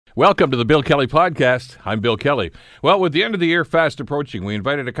Welcome to the Bill Kelly Podcast. I'm Bill Kelly. Well, with the end of the year fast approaching, we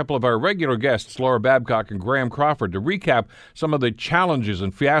invited a couple of our regular guests, Laura Babcock and Graham Crawford, to recap some of the challenges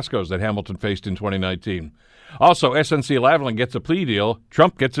and fiascos that Hamilton faced in 2019. Also, SNC Lavalin gets a plea deal.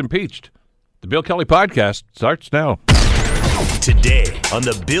 Trump gets impeached. The Bill Kelly Podcast starts now. Today on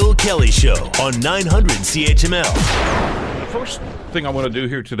the Bill Kelly Show on 900 CHML. First thing I want to do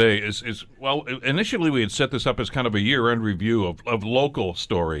here today is initially we had set this up as kind of a year-end review of local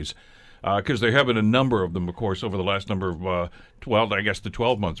stories, because there have been a number of them, of course, over the last number of, the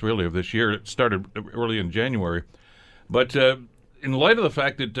 12 months, really, of this year. It started early in January. But in light of the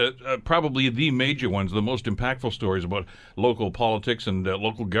fact that probably the major ones, the most impactful stories about local politics and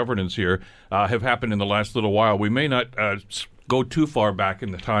local governance here have happened in the last little while, we may not go too far back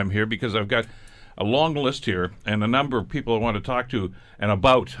in the time here, because I've got a long list here and a number of people I want to talk to and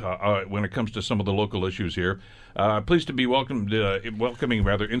about when it comes to some of the local issues here. Pleased to be welcoming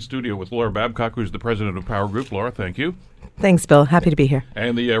in studio with Laura Babcock, who's the president of PowerGroup. Laura, thank you. Thanks, Bill. Happy to be here.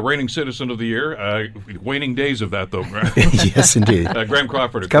 And the reigning citizen of the year, waning days of that, though. Yes, indeed. Graham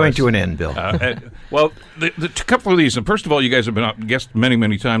Crawford. Coming to an end, Bill. The couple of these, and first of all, you guys have been guests many,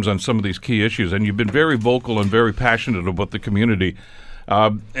 many times on some of these key issues, and you've been very vocal and very passionate about the community.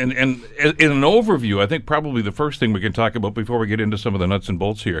 And in an overview, I think probably the first thing we can talk about before we get into some of the nuts and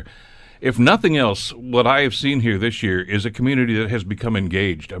bolts here, if nothing else, what I have seen here this year is a community that has become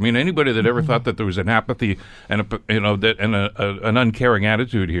engaged. I mean, anybody that ever thought that there was an apathy and an uncaring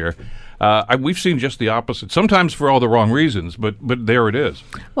attitude here, we've seen just the opposite. Sometimes for all the wrong reasons, but there it is.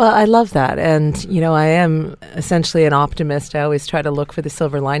 Well, I love that, and I am essentially an optimist. I always try to look for the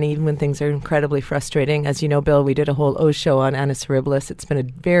silver lining, even when things are incredibly frustrating. As you know, Bill, we did a whole show on Annus Horribilis. It's been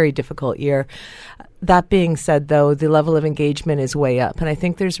a very difficult year. That being said, though, the level of engagement is way up, and I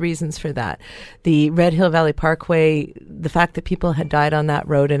think there's reasons for that. The Red Hill Valley Parkway, the fact that people had died on that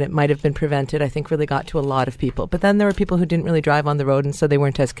road and it might have been prevented, I think really got to a lot of people. But then there were people who didn't really drive on the road, and so they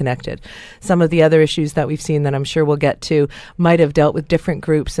weren't as connected. Some of the other issues that we've seen that I'm sure we'll get to might have dealt with different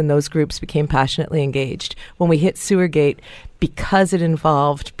groups, and those groups became passionately engaged. When we hit Sewergate, because it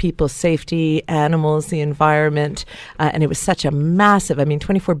involved people's safety, animals, the environment, and it was such a massive,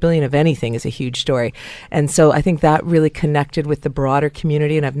 $24 billion of anything is a huge story. And so I think that really connected with the broader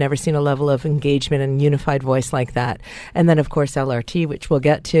community, and I've never seen a level of engagement and unified voice like that. And then, of course, LRT, which we'll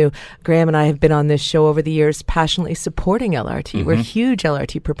get to. Graham and I have been on this show over the years passionately supporting LRT. Mm-hmm. We're huge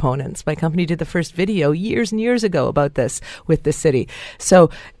LRT proponents. My company did the first video years and years ago about this with the city. So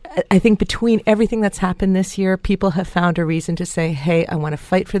I think between everything that's happened this year, people have found a reason to say, hey, I want to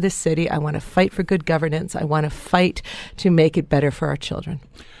fight for this city. I want to fight for good governance. I want to fight to make it better for our children.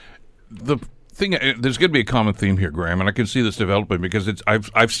 The thing, there's going to be a common theme here, Graham, and I can see this developing because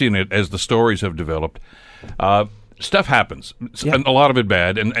I've seen it as the stories have developed. Stuff happens, and a lot of it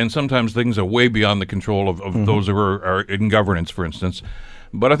bad, and sometimes things are way beyond the control of those who are in governance, for instance.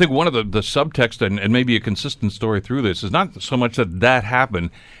 But I think one of the subtext and maybe a consistent story through this is not so much that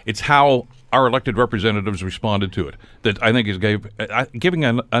happened, it's how our elected representatives responded to it that I think is giving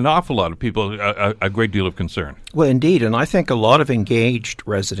an awful lot of people a great deal of concern. Well, indeed, and I think a lot of engaged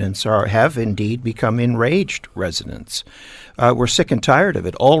residents have indeed become enraged residents. We're sick and tired of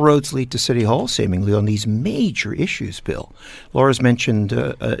it. All roads lead to City Hall, seemingly, on these major issues, Bill. Laura's mentioned,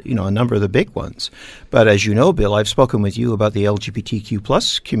 a number of the big ones. But as you know, Bill, I've spoken with you about the LGBTQ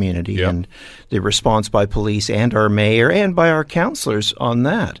plus community and the response by police and our mayor and by our councillors on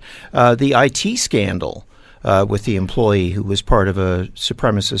that. The IT scandal with the employee who was part of a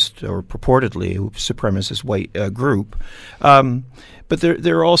supremacist or purportedly supremacist white group. But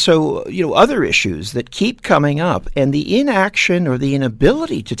there are also, other issues that keep coming up, and the inaction or the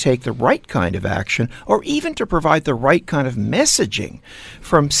inability to take the right kind of action or even to provide the right kind of messaging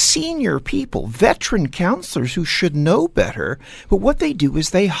from senior people, veteran counselors who should know better, but what they do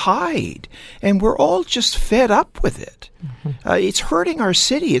is they hide, and we're all just fed up with it. Mm-hmm. It's hurting our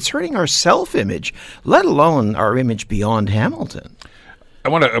city. It's hurting our self-image, let alone our image beyond Hamilton. I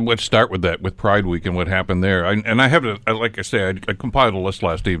want to start with that, with Pride Week and what happened there. I have, like I say, I compiled a list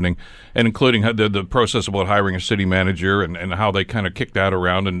last evening, and including the process about hiring a city manager and how they kind of kicked that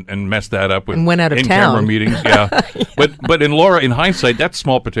around and messed that up with and went out of in-camera town. meetings. Yeah. But in Laura, in hindsight, that's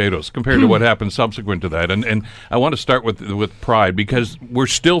small potatoes compared to what happened subsequent to that. And I want to start with Pride because we're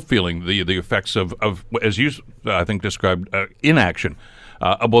still feeling the effects of as you, I think, described, inaction.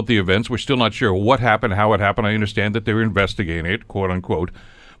 About the events. We're still not sure what happened, how it happened. I understand that they were investigating it, quote unquote.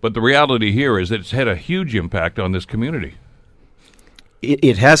 But the reality here is that it's had a huge impact on this community.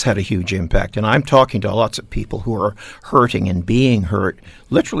 It has had a huge impact, and I'm talking to lots of people who are hurting and being hurt,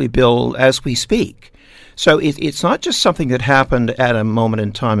 literally, Bill, as we speak. So it's not just something that happened at a moment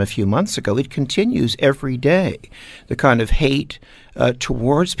in time a few months ago. It continues every day, the kind of hate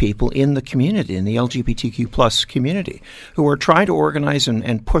towards people in the community, in the LGBTQ plus community, who are trying to organize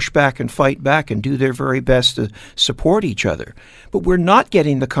and push back and fight back and do their very best to support each other. But we're not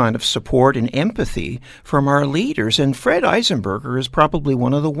getting the kind of support and empathy from our leaders. And Fred Eisenberger is probably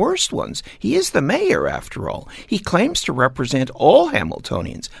one of the worst ones. He is the mayor, after all. He claims to represent all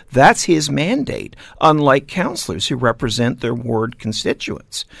Hamiltonians. That's his mandate, unlike councillors who represent their ward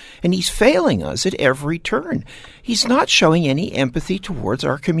constituents. And he's failing us at every turn. He's not showing any empathy towards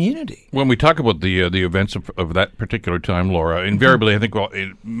our community. When we talk about the events of that particular time, Laura, invariably, I think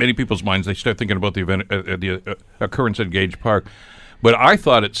in many people's minds, they start thinking about the event, the occurrence at Gage Park. But I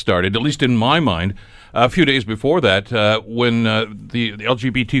thought it started, at least in my mind, a few days before that, when the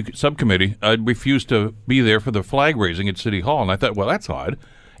LGBT subcommittee refused to be there for the flag raising at City Hall. And I thought, well, that's odd.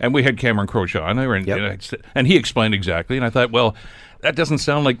 And we had Cameron Croshaw on there, and he explained exactly. And I thought, well, that doesn't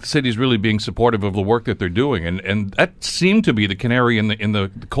sound like the city's really being supportive of the work that they're doing. And that seemed to be the canary in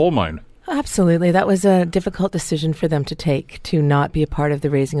the coal mine. Absolutely. That was a difficult decision for them to take, to not be a part of the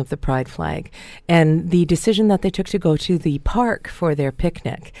raising of the pride flag. And the decision that they took to go to the park for their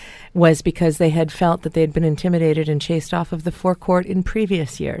picnic was because they had felt that they had been intimidated and chased off of the forecourt in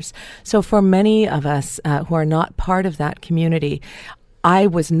previous years. So for many of us who are not part of that community, I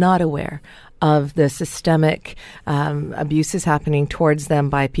was not aware of the systemic abuses happening towards them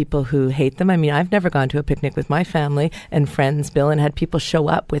by people who hate them. I mean, I've never gone to a picnic with my family and friends, Bill, and had people show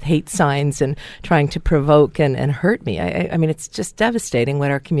up with hate signs and trying to provoke and hurt me. I mean, it's just devastating what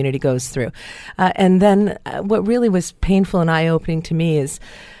our community goes through. And then what really was painful and eye-opening to me is,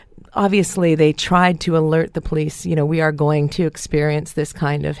 obviously, they tried to alert the police, we are going to experience this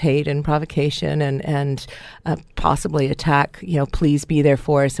kind of hate and provocation and possibly attack, please be there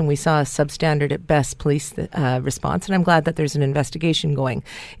for us. And we saw a substandard at best police response. And I'm glad that there's an investigation going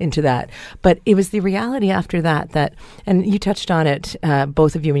into that. But it was the reality after that, and you touched on it,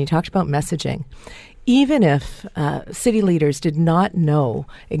 both of you, when you talked about messaging. Even if city leaders did not know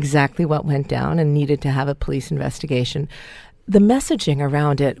exactly what went down and needed to have a police investigation, the messaging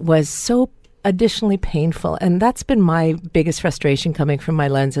around it was so additionally painful. And that's been my biggest frustration coming from my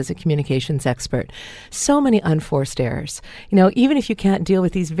lens as a communications expert. So many unforced errors. Even if you can't deal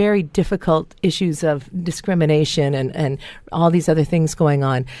with these very difficult issues of discrimination and all these other things going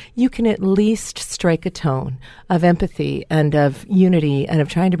on, you can at least strike a tone of empathy and of unity and of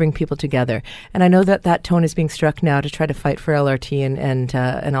trying to bring people together. And I know that that tone is being struck now to try to fight for LRT,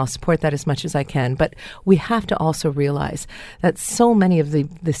 and I'll support that as much as I can. But we have to also realize that so many of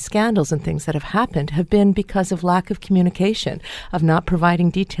the scandals and things that have happened have been because of lack of communication, of not providing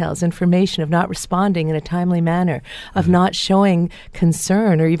details, information, of not responding in a timely manner, of not showing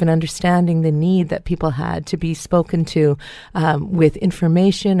concern or even understanding the need that people had to be spoken to with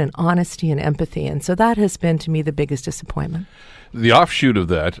information and honesty and empathy. And so that has been, to me, the biggest disappointment. The offshoot of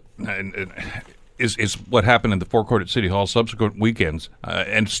that is what happened in the forecourt at City Hall subsequent weekends,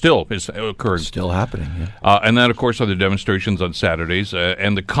 and still is occurred. Still happening, yeah. And that, of course, are the demonstrations on Saturdays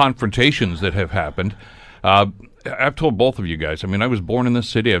and the confrontations that have happened. I've told both of you guys, I mean, I was born in this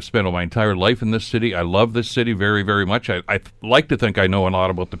city. I've spent my entire life in this city. I love this city very, very much. I like to think I know a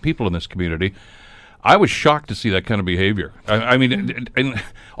lot about the people in this community. I was shocked to see that kind of behavior. I mean, and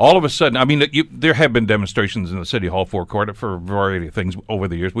all of a sudden, I mean, there have been demonstrations in the City Hall forecourt for a variety of things over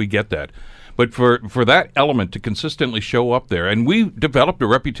the years. We get that. But for that element to consistently show up there, and we developed a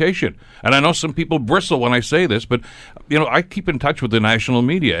reputation. And I know some people bristle when I say this, but I keep in touch with the national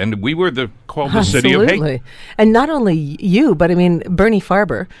media, and we were called the city of hate. And not only you, but I mean, Bernie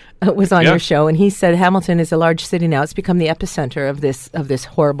Farber was on your show, and he said Hamilton is a large city now. It's become the epicenter of this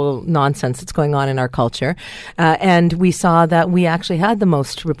horrible nonsense that's going on in our culture. And we saw that we actually had the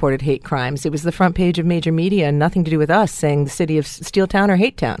most reported hate crimes. It was the front page of major media, and nothing to do with us saying the city of Steel Town or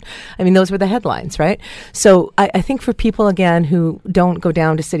Hate Town. I mean, those were the headlines, right? So I think for people, again, who don't go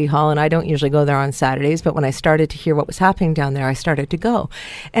down to City Hall, and I don't usually go there on Saturdays, but when I started to hear what was happening down there, I started to go.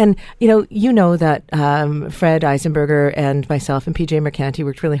 And, you know that Fred Eisenberger and myself and PJ Mercanti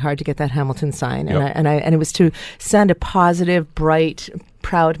worked really hard to get that Hamilton sign. Yep. And it was to send a positive, bright,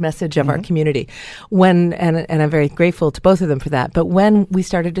 proud message of our community. And I'm very grateful to both of them for that. But when we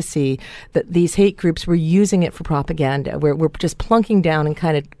started to see that these hate groups were using it for propaganda, we're just plunking down and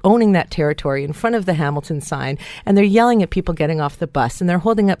kind of owning that territory in front of the Hamilton sign, and they're yelling at people getting off the bus, and they're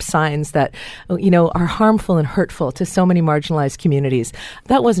holding up signs that, are harmful and hurtful to so many marginalized communities.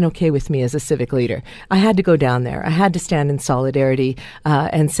 That wasn't okay with me as a civic leader. I had to go down there. I had to stand in solidarity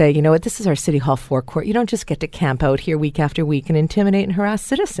and say, this is our City Hall forecourt. You don't just get to camp out here week after week and intimidate and harass harass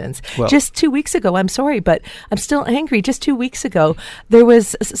citizens. Well, just 2 weeks ago, I'm sorry, but I'm still angry. Just 2 weeks ago, there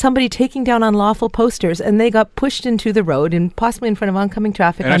was somebody taking down unlawful posters, and they got pushed into the road and possibly in front of oncoming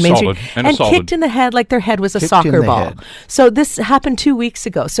traffic on Main Street and kicked in the head like their head was a soccer ball. So this happened 2 weeks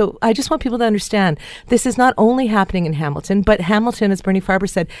ago. So I just want people to understand this is not only happening in Hamilton, but Hamilton, as Bernie Farber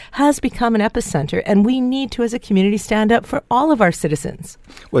said, has become an epicenter, and we need to, as a community, stand up for all of our citizens.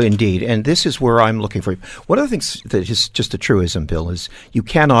 Well, indeed, and this is where I'm looking for. One of the things that is just a truism, Bill, is you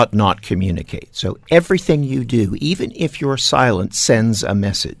cannot not communicate. So everything you do, even if you're silent, sends a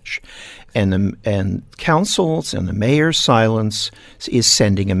message. And councils and the mayor's silence is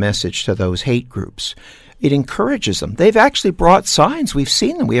sending a message to those hate groups. It encourages them. They've actually brought signs. We've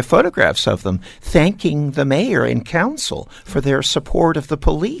seen them. We have photographs of them thanking the mayor and council for their support of the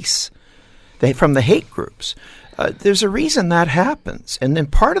police from the hate groups. There's a reason that happens. And then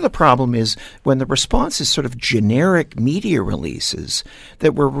part of the problem is when the response is sort of generic media releases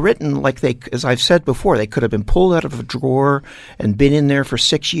that were written like as I've said before, they could have been pulled out of a drawer and been in there for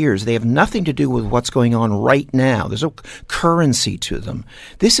 6 years. They have nothing to do with what's going on right now. There's no currency to them.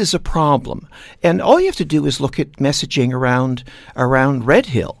 This is a problem. And all you have to do is look at messaging around Red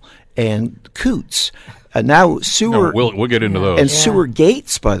Hill and Coots. Now sewer. No, we'll get into those. And sewer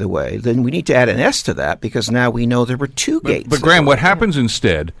gates, by the way. Then we need to add an S to that because now we know there were two gates. But Graham, what happens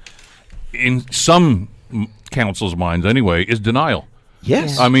instead, in some councils' minds anyway, is denial.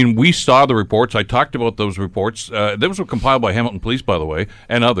 Yes. I mean, we saw the reports. I talked about those reports. Those were compiled by Hamilton Police, by the way,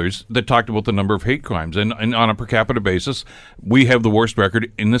 and others that talked about the number of hate crimes. And on a per capita basis, we have the worst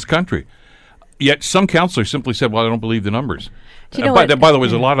record in this country. Yet some councillors simply said, well, I don't believe the numbers. Do you know by the way,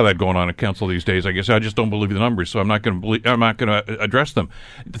 there's a lot of that going on at council these days. I guess I just don't believe the numbers, so I'm not going to address them.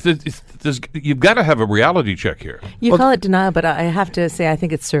 You've got to have a reality check here. You call it denial, but I have to say I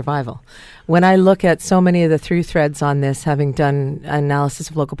think it's survival. When I look at so many of the through threads on this, having done analysis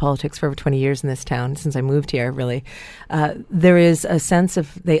of local politics for over 20 years in this town, since I moved here, really, there is a sense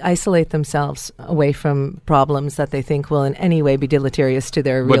of they isolate themselves away from problems that they think will in any way be deleterious to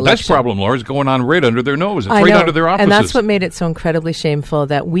their re-election. But this problem, Laura, is going on right under their nose. It's right under their offices. And that's what made it so incredibly shameful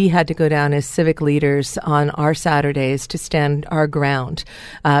that we had to go down as civic leaders on our Saturdays to stand our ground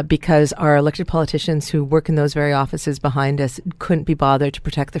because our elected politicians who work in those very offices behind us couldn't be bothered to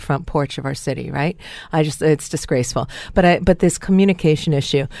protect the front porch of our city, right? It's disgraceful. But this communication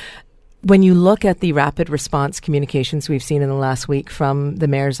issue, when you look at the rapid response communications we've seen in the last week from the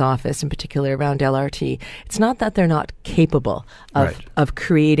mayor's office, in particular around LRT, it's not that they're not capable of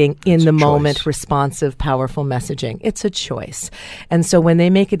creating in the moment responsive, powerful messaging. It's a choice. And so when they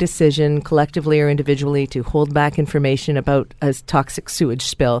make a decision collectively or individually to hold back information about a toxic sewage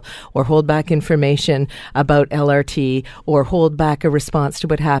spill or hold back information about LRT or hold back a response to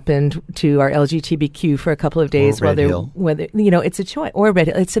what happened to our LGBTQ for a couple of days, whether it's a choice, or Red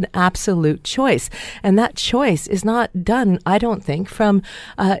Hill, it's an absolute choice. And that choice is not done, I don't think, from,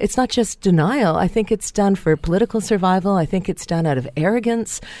 it's not just denial. I think it's done for political survival. I think it's done out of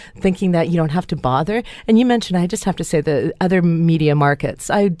arrogance, thinking that you don't have to bother. And you mentioned, I just have to say, the other media markets.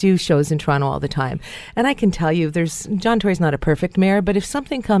 I do shows in Toronto all the time. And I can tell you, John Tory's not a perfect mayor, but if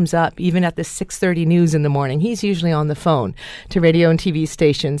something comes up, even at the 6:30 news in the morning, he's usually on the phone to radio and TV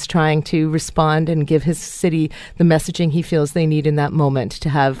stations trying to respond and give his city the messaging he feels they need in that moment to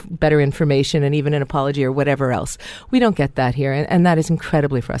have better information and even an apology or whatever else. We don't get that here, and that is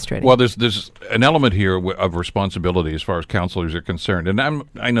incredibly frustrating. Well, there's an element here of responsibility as far as councillors are concerned, and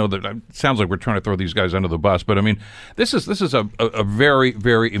I know that it sounds like we're trying to throw these guys under the bus, but I mean, this is a very,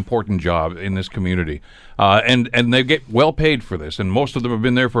 very important job in this community, and they get well paid for this, and most of them have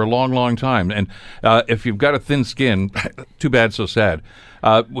been there for a long, long time. And if you've got a thin skin, too bad, so sad.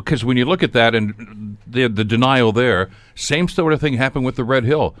 Because when you look at that and the denial there, same sort of thing happened with the Red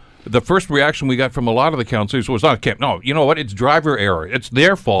Hill. The first reaction we got from a lot of the councillors was, no, you know what, it's driver error. It's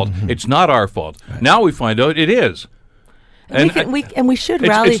their fault. Mm-hmm. It's not our fault. Right. Now we find out it is. And we should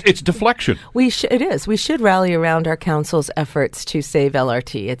rally. It's deflection. It is. We should rally around our council's efforts to save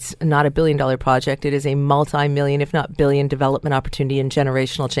LRT. It's not $1 billion project. It is a multi-million, if not billion, development opportunity and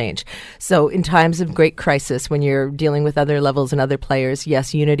generational change. So in times of great crisis, when you're dealing with other levels and other players,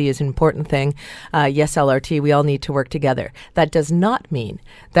 yes, unity is an important thing. Yes, LRT, we all need to work together. That does not mean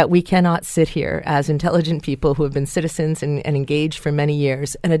that we cannot sit here as intelligent people who have been citizens and engaged for many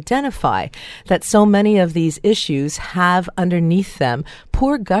years and identify that so many of these issues have underneath them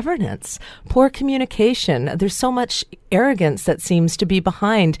poor governance, poor communication. There's so much arrogance that seems to be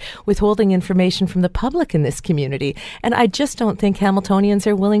behind withholding information from the public in this community. And I just don't think Hamiltonians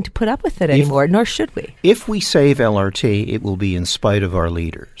are willing to put up with it anymore, nor should we. If we save LRT, it will be in spite of our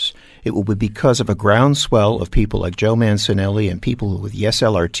leaders. it will be because of a groundswell of people like Joe Mancinelli and people with Yes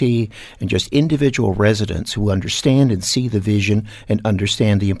LRT and just individual residents who understand and see the vision and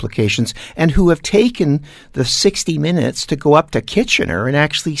understand the implications and who have taken the 60 minutes to go up to Kitchener and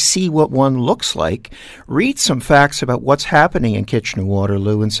actually see what one looks like, read some facts about what's happening in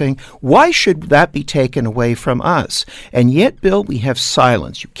Kitchener-Waterloo and saying, why should that be taken away from us? And yet, Bill, we have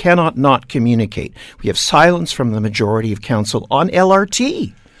silence. You cannot not communicate. We have silence from the majority of council on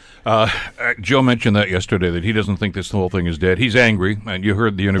LRT. Joe mentioned that yesterday, that he doesn't think this whole thing is dead. He's angry, and you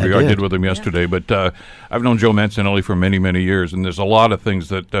heard the interview I did with him yesterday, but I've known Joe Mancinelli for many, many years, and there's a lot of things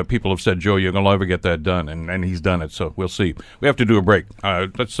that people have said, Joe, you're going to never get that done, and he's done it, so we'll see. We have to do a break.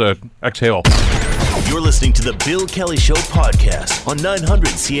 Let's exhale. You're listening to the Bill Kelly Show podcast on 900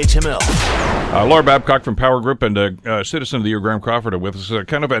 CHML. Laura Babcock from PowerGroup and Citizen of the Year, Graham Crawford, are with us.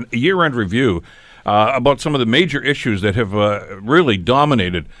 Kind of a year-end review about some of the major issues that have really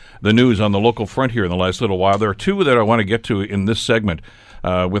dominated the news on the local front here in the last little while. There are two that I want to get to in this segment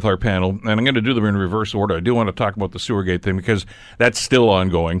with our panel, and I'm going to do them in reverse order. I do want to talk about the Sewergate thing because that's still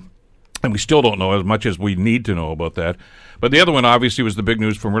ongoing, and we still don't know as much as we need to know about that. But the other one, obviously, was the big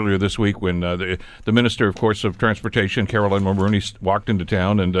news from earlier this week when the Minister, of course, of Transportation, Caroline Mulroney, walked into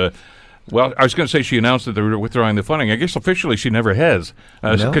town and well, I was going to say she announced that they were withdrawing the funding. I guess officially she never has,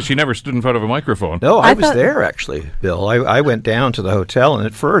 because she never stood in front of a microphone. No, I was there, actually, Bill. I went down to the hotel, and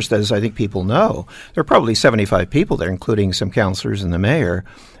at first, as I think people know, there were probably 75 people there, including some councillors and the mayor,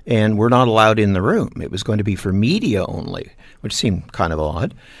 and we're not allowed in the room. It was going to be for media only, which seemed kind of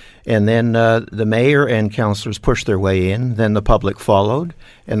odd. And then the mayor and councillors pushed their way in. Then the public followed.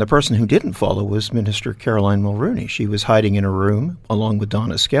 And the person who didn't follow was Minister Caroline Mulroney. She was hiding in a room, along with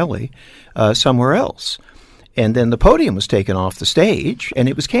Donna Skelly, somewhere else. And then the podium was taken off the stage, and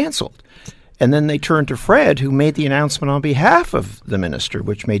it was canceled. And then they turned to Fred, who made the announcement on behalf of the minister,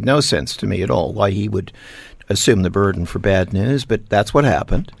 which made no sense to me at all, why he would assume the burden for bad news, but that's what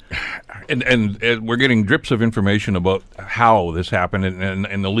happened. And we're getting drips of information about how this happened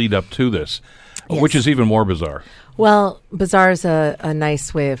and the lead up to this, which is even more bizarre. Well, bizarre is a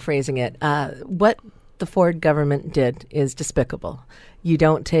nice way of phrasing it. What the Ford government did is despicable. You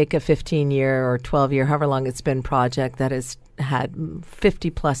don't take a 15-year or 12-year, however long it's been, project that has had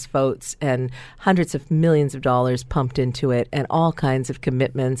 50-plus votes and hundreds of millions of dollars pumped into it and all kinds of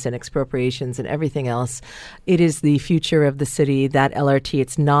commitments and expropriations and everything else. It is the future of the city, that LRT.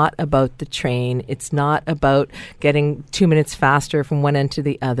 It's not about the train. It's not about getting 2 minutes faster from one end to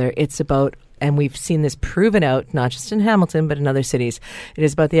the other. It's about, and we've seen this proven out, not just in Hamilton, but in other cities, it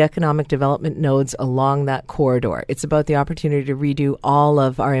is about the economic development nodes along that corridor. It's about the opportunity to redo all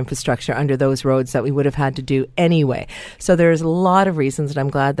of our infrastructure under those roads that we would have had to do anyway. So there's a lot of reasons, and I'm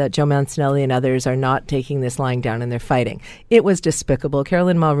glad that Joe Mancinelli and others are not taking this lying down and they're fighting. It was despicable.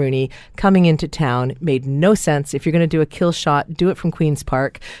 Caroline Mulroney coming into town made no sense. If you're going to do a kill shot, do it from Queen's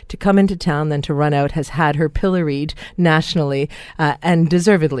Park. To come into town, then to run out, has had her pilloried nationally, and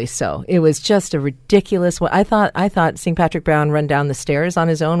deservedly so. It was just a ridiculous one. I thought seeing Patrick Brown run down the stairs on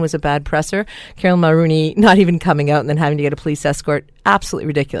his own was a bad presser. Caroline Mulroney not even coming out and then having to get a police escort, absolutely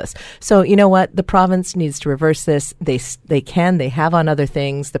ridiculous. So you know what? The province needs to reverse this. They have on other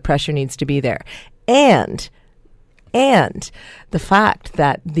things. The pressure needs to be there. And the fact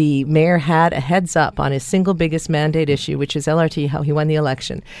that the mayor had a heads up on his single biggest mandate issue, which is LRT, how he won the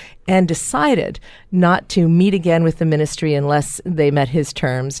election, and decided not to meet again with the ministry unless they met his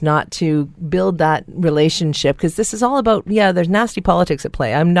terms, not to build that relationship, because this is all about, there's nasty politics at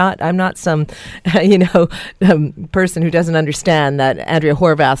play. I'm not some, person who doesn't understand that Andrea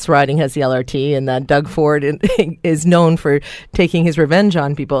Horvath's riding has the LRT and that Doug Ford is known for taking his revenge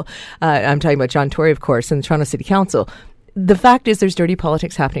on people. I'm talking about John Tory, of course, and the Toronto City Council. The fact is there's dirty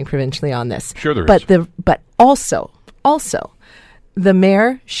politics happening provincially on this. Sure there is. But also, the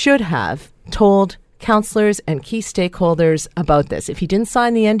mayor should have told councillors and key stakeholders about this. If he didn't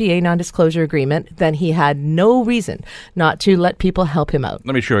sign the NDA non-disclosure agreement, then he had no reason not to let people help him out.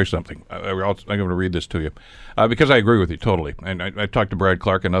 Let me show you something. I'm going to read this to you because I agree with you totally. And I talked to Brad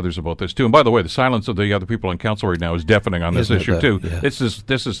Clark and others about this too. And by the way, the silence of the other people in council right now is deafening on this issue too. Yeah. This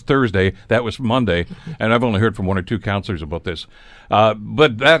is Thursday. That was Monday. And I've only heard from one or two councillors about this.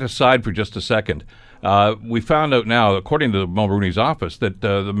 But that aside for just a second, we found out now, according to Mulroney's office, that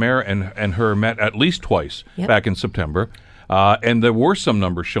the mayor and her met at least twice back in September. And there were some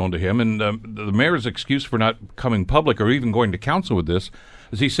numbers shown to him. And the mayor's excuse for not coming public or even going to council with this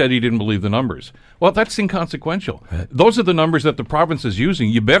is he said he didn't believe the numbers. Well, that's inconsequential. Right. Those are the numbers that the province is using.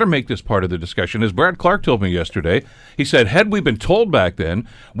 You better make this part of the discussion. As Brad Clark told me yesterday, he said, had we been told back then,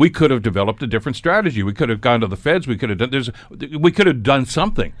 we could have developed a different strategy. We could have gone to the feds. We could have done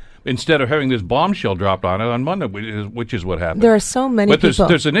something. instead of having this bombshell dropped on it on Monday, which is what happened. There are so many people. But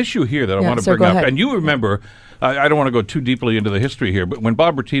there's an issue here that I want to bring up. And you remember, I don't want to go too deeply into the history here, but when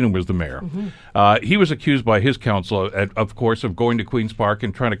Bob Bertina was the mayor, he was accused by his council, of course, of going to Queen's Park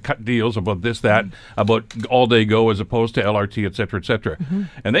and trying to cut deals about this, that, about all-day go as opposed to LRT, et cetera, et cetera.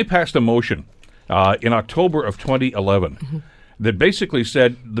 And they passed a motion in October of 2011 that basically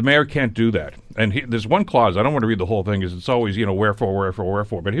said the mayor can't do that. And there's one clause, I don't want to read the whole thing, because it's always, wherefore.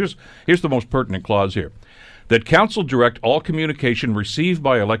 But here's the most pertinent clause here. That council direct all communication received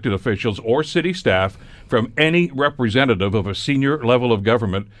by elected officials or city staff from any representative of a senior level of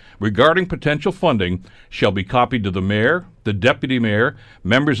government regarding potential funding shall be copied to the mayor, the deputy mayor,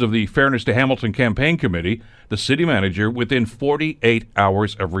 members of the Fairness to Hamilton Campaign Committee, the city manager, within 48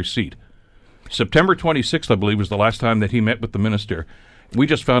 hours of receipt. September 26th, I believe, was the last time that he met with the minister. We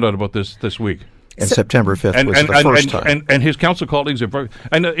just found out about this week. And September 5th was the first time. And his council colleagues are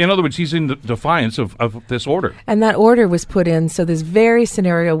and in other words, he's in defiance of this order. And that order was put in so this very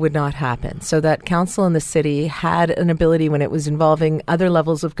scenario would not happen, so that council and the city had an ability when it was involving other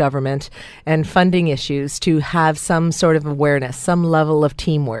levels of government and funding issues to have some sort of awareness, some level of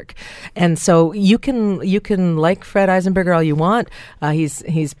teamwork. And so you can like Fred Eisenberger all you want.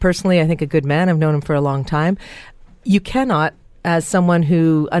 He's personally, I think, a good man. I've known him for a long time. You cannot, as someone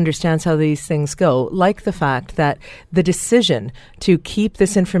who understands how these things go, like the fact that the decision to keep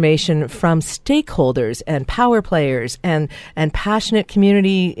this information from stakeholders and power players and passionate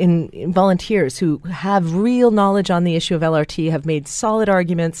community in volunteers who have real knowledge on the issue of LRT, have made solid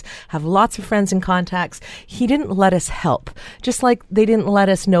arguments, have lots of friends and contacts. He didn't let us help, just like they didn't let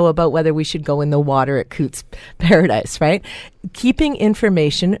us know about whether we should go in the water at Coots Paradise, right? Keeping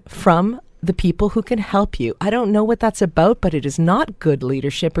information from the people who can help you. I don't know what that's about, but it is not good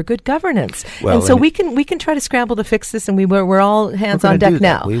leadership or good governance. Well, and so we can try to scramble to fix this, and we're all hands on deck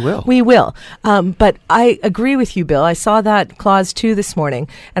now. We will. We will. But I agree with you, Bill. I saw that clause 2 this morning,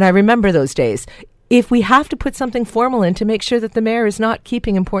 and I remember those days. If we have to put something formal in to make sure that the mayor is not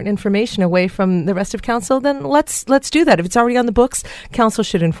keeping important information away from the rest of council, then let's do that. If it's already on the books, council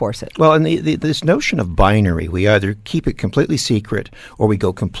should enforce it. Well, and this notion of binary, we either keep it completely secret or we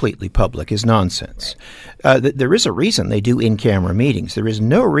go completely public, is nonsense. There is a reason they do in-camera meetings. There is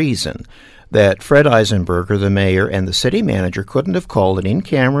no reason that Fred Eisenberger, the mayor, and the city manager couldn't have called an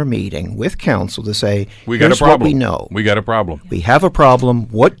in-camera meeting with council to say, here's what we know. We got a problem. We have a problem.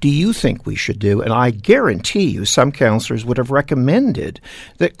 What do you think we should do? And I guarantee you some councillors would have recommended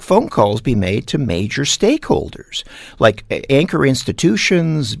that phone calls be made to major stakeholders, like anchor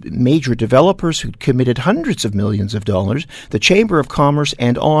institutions, major developers who'd committed hundreds of millions of dollars, the Chamber of Commerce,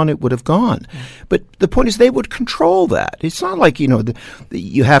 and on it would have gone. But the point is they would control that. It's not like,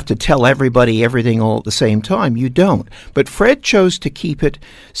 you have to tell everybody everything all at the same time. You don't. But Fred chose to keep it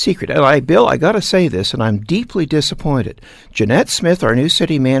secret. And Bill, I got to say this, and I'm deeply disappointed. Jeanette Smith, our new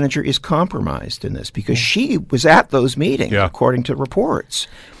city manager, is compromised in this because she was at those meetings, according to reports.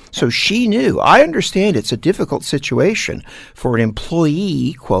 So she knew. I understand it's a difficult situation for an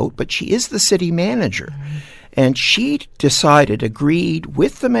employee, quote, but she is the city manager. And she agreed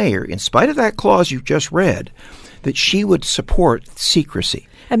with the mayor, in spite of that clause you just read, that she would support secrecy.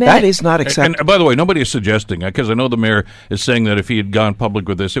 That is not acceptable. And by the way, nobody is suggesting, because I know the mayor is saying that if he had gone public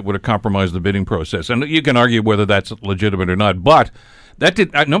with this, it would have compromised the bidding process. And you can argue whether that's legitimate or not. But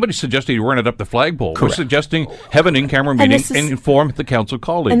nobody's suggesting you run it up the flagpole. Correct. We're suggesting have an in-camera meeting and inform the council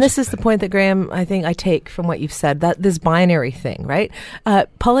colleagues. And this is the point that, Graham, I think I take from what you've said, that this binary thing, right?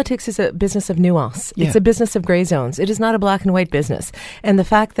 Politics is a business of nuance. Yeah. It's a business of gray zones. It is not a black and white business. And the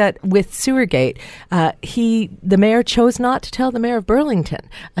fact that with Sewergate, the mayor chose not to tell the mayor of Burlington,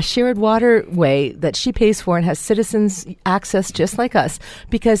 a shared waterway that she pays for and has citizens access just like us,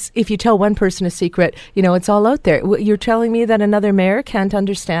 because if you tell one person a secret, it's all out there. You're telling me that another mayor can't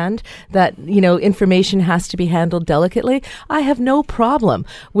understand that, information has to be handled delicately. I have no problem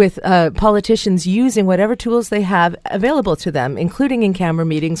with politicians using whatever tools they have available to them, including in-camera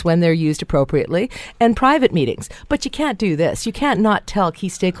meetings when they're used appropriately, and private meetings. But you can't do this. You can't not tell key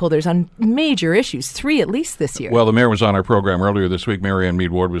stakeholders on major issues, 3 at least this year. Well, the mayor was on our program earlier this week. Mary Ann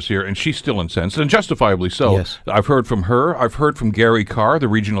Mead Ward was here, and she's still incensed, and justifiably so. Yes. I've heard from her. I've heard from Gary Carr, the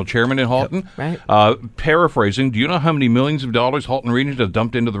regional chairman in Halton. Yep. Right. Paraphrasing, do you know how many millions of dollars Halton Region has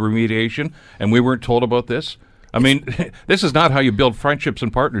dumped into the remediation, and we weren't told about this? I mean, this is not how you build friendships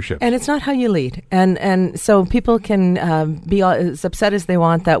and partnerships. And it's not how you lead. And so people can be as upset as they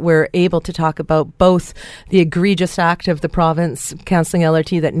want that we're able to talk about both the egregious act of the province cancelling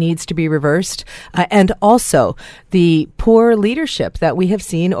LRT that needs to be reversed and also the poor leadership that we have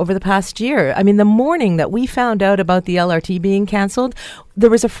seen over the past year. I mean, the morning that we found out about the LRT being cancelled, there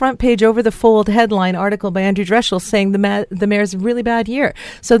was a front page over the fold headline article by Andrew Dreschel saying the mayor's really bad year.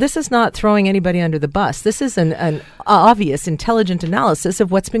 So this is not throwing anybody under the bus. This is an obvious, intelligent analysis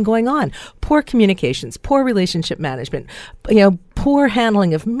of what's been going on. Poor communications, poor relationship management, poor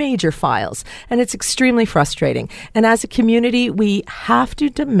handling of major files. And it's extremely frustrating. And as a community, we have to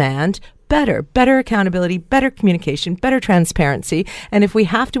demand better accountability, better communication, better transparency. And if we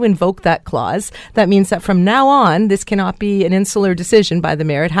have to invoke that clause, that means that from now on, this cannot be an insular decision by the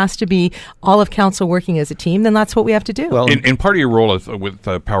mayor. It has to be all of council working as a team. Then that's what we have to do. Well, in part of your role with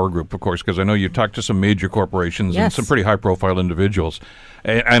PowerGroup, of course, because I know you talked to some major corporations and some pretty high-profile individuals.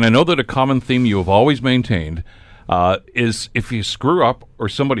 And I know that a common theme you have always maintained is if you screw up or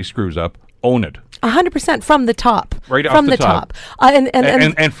somebody screws up, own it. 100% from the top. Right from off the top.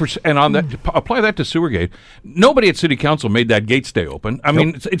 And on that, apply that to Sewergate. Nobody at City Council made that gate stay open. I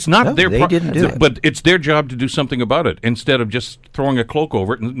mean, it's not their they didn't do it. But it's their job to do something about it instead of just throwing a cloak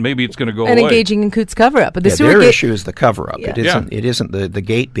over it and maybe it's going to go away. And engaging in Coots cover-up. But their issue is the cover-up. Yeah. It isn't the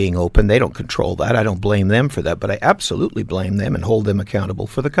gate being open. They don't control that. I don't blame them for that, but I absolutely blame them and hold them accountable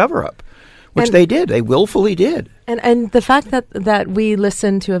for the cover-up. Which they did. They willfully did. And the fact that we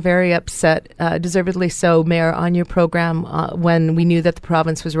listened to a very upset, deservedly so, mayor on your program when we knew that the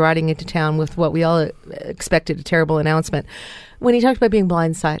province was riding into town with what we all expected, a terrible announcement. When he talked about being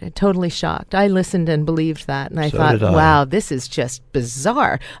blindsided, totally shocked. I listened and believed that. And I thought, wow, this is just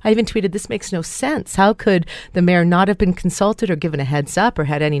bizarre. I even tweeted, this makes no sense. How could the mayor not have been consulted or given a heads up or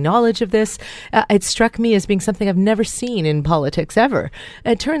had any knowledge of this? It struck me as being something I've never seen in politics ever.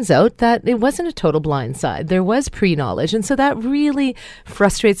 It turns out that it wasn't a total blindside. There was pre-knowledge. And so that really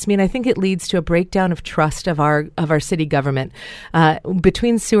frustrates me. And I think it leads to a breakdown of trust of our city government.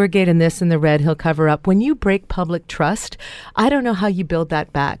 Between Sewergate and this and the Red Hill cover-up, when you break public trust, I don't know how you build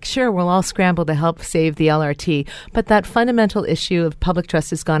that back. Sure, we'll all scramble to help save the LRT, but that fundamental issue of public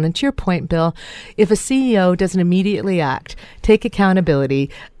trust is gone. And to your point, Bill, if a CEO doesn't immediately act, take accountability,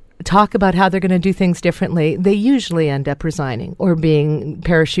 talk about how they're going to do things differently, they usually end up resigning or being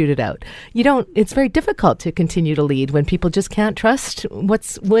parachuted out. It's very difficult to continue to lead when people just can't trust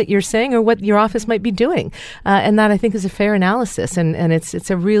what you're saying or what your office might be doing. And that, I think, is a fair analysis. And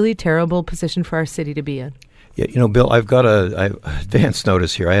it's a really terrible position for our city to be in. Yeah, Bill, I've got a advance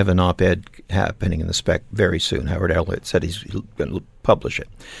notice here. I have an op-ed happening in the Spec very soon. Howard Elliott said he's going to publish it.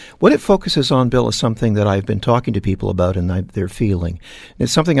 What it focuses on, Bill, is something that I've been talking to people about and they're feeling.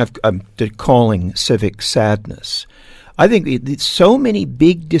 It's something I'm calling civic sadness. I think so many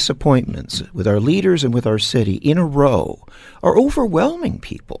big disappointments with our leaders and with our city in a row are overwhelming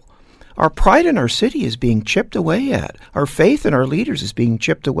people. Our pride in our city is being chipped away at. Our faith in our leaders is being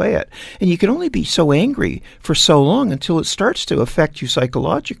chipped away at. And you can only be so angry for so long until it starts to affect you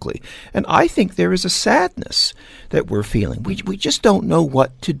psychologically. And I think there is a sadness that we're feeling. We just don't know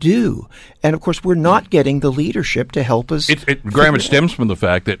what to do. And, of course, we're not getting the leadership to help us. Graham, it stems from the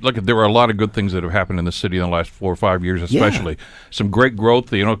fact that, look, there are a lot of good things that have happened in the city in the last 4 or 5 years especially. Yeah. Some great growth,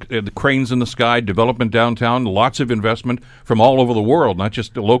 the cranes in the sky, development downtown, lots of investment from all over the world, not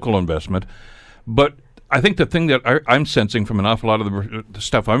just the local investment. But I think the thing that I'm sensing from an awful lot of the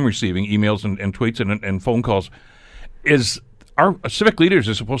stuff I'm receiving, emails and tweets and phone calls, is our civic leaders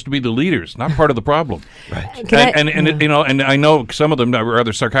are supposed to be the leaders, not part of the problem. Right. And I know some of them are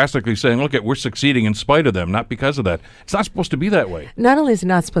rather sarcastically saying, look, we're succeeding in spite of them, not because of that. It's not supposed to be that way. Not only is it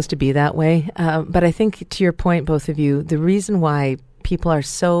not supposed to be that way, but I think, to your point, both of you, the reason why people are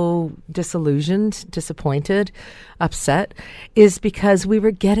so disillusioned, disappointed, upset, is because we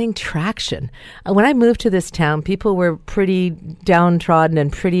were getting traction. When I moved to this town, people were pretty downtrodden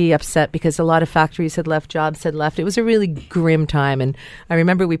and pretty upset because a lot of factories had left, jobs had left. It was a really grim time. And I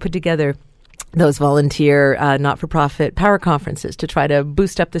remember we put together those volunteer, not-for-profit power conferences to try to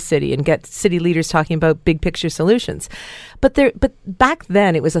boost up the city and get city leaders talking about big picture solutions. But back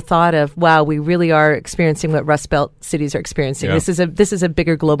then it was a thought of, wow, we really are experiencing what Rust Belt cities are experiencing. Yeah. This is a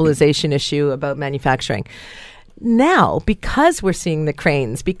bigger globalization issue about manufacturing. now, because we're seeing the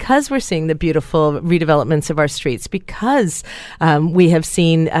cranes, because we're seeing the beautiful redevelopments of our streets, because we have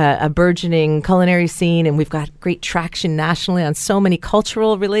seen a burgeoning culinary scene and we've got great traction nationally on so many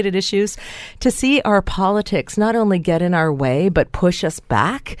cultural related issues, to see our politics not only get in our way but push us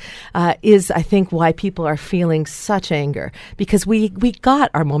back is, I think, why people are feeling such anger, because we got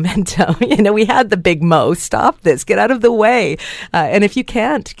our momentum. We had the big mo. Stop this. Get out of the way. And if you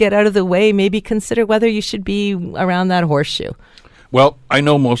can't get out of the way, maybe consider whether you should be around that horseshoe. Well, I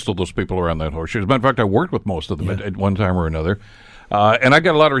know most of those people around that horseshoe. As a matter of fact, I worked with most of them at one time or another. And I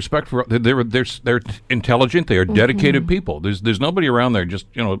got a lot of respect for they're intelligent, they are dedicated people. There's nobody around there just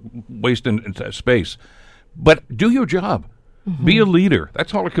wasting space. But do your job. Be a leader.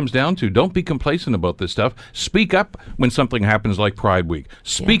 That's all it comes down to. Don't be complacent about this stuff. Speak up when something happens like Pride Week.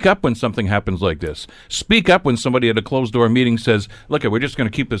 Speak up when something happens like this. Speak up when somebody at a closed-door meeting says, look, we're just going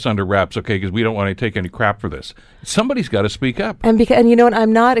to keep this under wraps, okay, because we don't want to take any crap for this. Somebody's got to speak up. And you know what?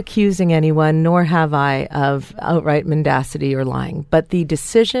 I'm not accusing anyone, nor have I, of outright mendacity or lying. But the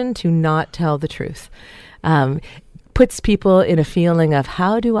decision to not tell the truth puts people in a feeling of,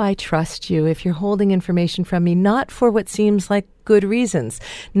 how do I trust you if you're holding information from me, not for what seems like good reasons,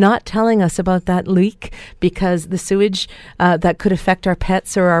 not telling us about that leak because the sewage that could affect our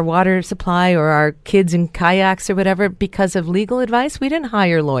pets or our water supply or our kids in kayaks or whatever, because of legal advice. We didn't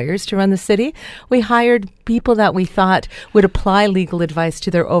hire lawyers to run the city. We hired people that we thought would apply legal advice to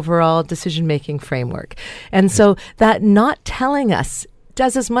their overall decision-making framework. And so that not telling us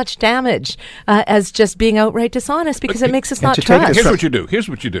does as much damage as just being outright dishonest, because it makes us not trust. Here's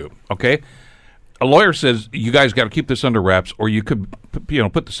what you do, okay? A lawyer says you guys got to keep this under wraps, or you could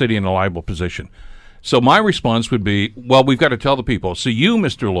put the city in a liable position. So my response would be, well, we've got to tell the people. So you,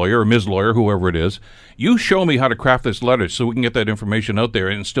 Mr. Lawyer or Ms. Lawyer, whoever it is, you show me how to craft this letter so we can get that information out there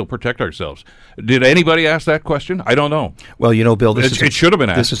and still protect ourselves. Did anybody ask that question? I don't know. Well, Bill, it should have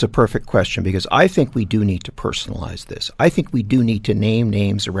been asked. This is a perfect question, because I think we do need to personalize this. I think we do need to name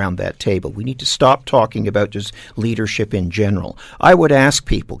names around that table. We need to stop talking about just leadership in general. I would ask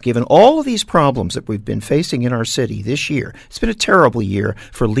people, given all of these problems that we've been facing in our city this year, it's been a terrible year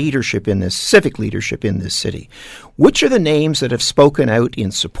for leadership in this, civic leadership in this city. Which are the names that have spoken out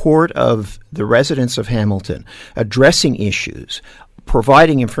in support of the residents of Hamilton, addressing issues,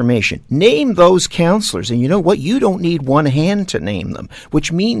 providing information? Name those councillors, and you know what? You don't need one hand to name them,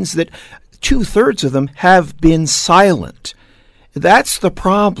 which means that 2/3 of them have been silent. That's the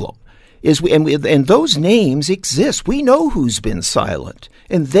problem. And those names exist. We know who's been silent,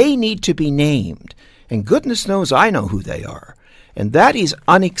 and they need to be named. And goodness knows I know who they are. And that is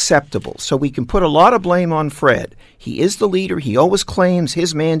unacceptable. So we can put a lot of blame on Fred. He is the leader. He always claims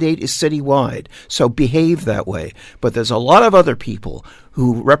his mandate is citywide. So behave that way. But there's a lot of other people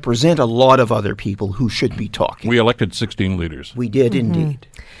who represent a lot of other people who should be talking. We elected 16 leaders. We did indeed.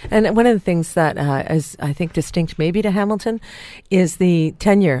 And one of the things that is, I think, distinct maybe to Hamilton is the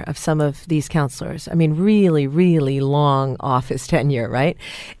tenure of some of these councillors. I mean, really, really long office tenure, right?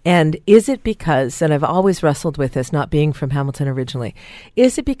 And is it because, and I've always wrestled with this, not being from Hamilton originally,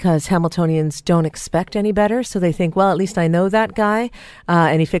 is it because Hamiltonians don't expect any better? So they think, well, at least I know that guy,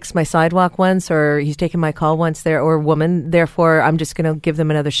 and he fixed my sidewalk once, or he's taken my call once there, or woman, therefore I'm just going to give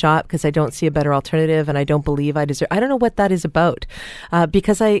them another shot because I don't see a better alternative and I don't believe I deserve. I don't know what that is about,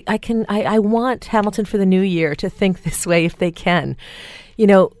 because I want Hamilton for the new year to think this way if they can.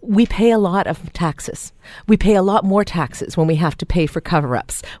 We pay a lot of taxes. We pay a lot more taxes when we have to pay for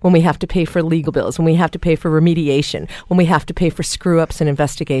cover-ups, when we have to pay for legal bills, when we have to pay for remediation, when we have to pay for screw-ups and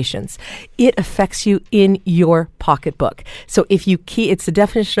investigations. It affects you in your pocketbook. So if you it's the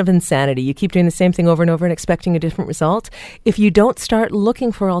definition of insanity. You keep doing the same thing over and over and expecting a different result. If you don't start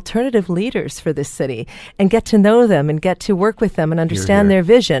looking for alternative leaders for this city and get to know them and get to work with them and understand their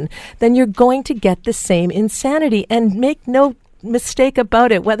vision, then you're going to get the same insanity. And make no mistake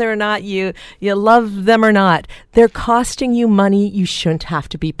about it, whether or not you love them or not, they're costing you money you shouldn't have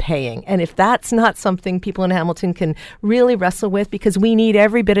to be paying. And if that's not something people in Hamilton can really wrestle with, because we need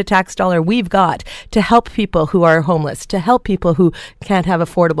every bit of tax dollar we've got to help people who are homeless, to help people who can't have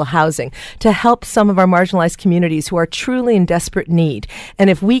affordable housing, to help some of our marginalized communities who are truly in desperate need. And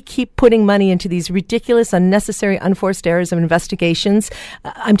if we keep putting money into these ridiculous, unnecessary, unforced errors of investigations,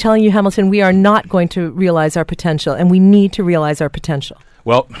 I'm telling you, Hamilton, we are not going to realize our potential, and we need to realize our potential.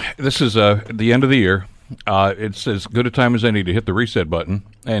 Well, this is the end of the year. It's as good a time as any to hit the reset button,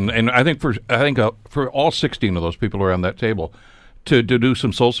 and I think for all 16 of those people around that table to do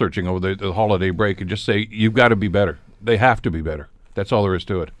some soul searching over the holiday break and just say, you've got to be better. They have to be better. That's all there is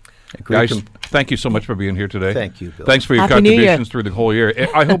to it. Guys, thank you so much for being here today. Thank you, Bill. Thanks for your Happy contributions through the whole year.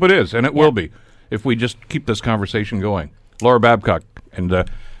 I hope it is, and it will be. if we just keep this conversation going. Laura Babcock and, of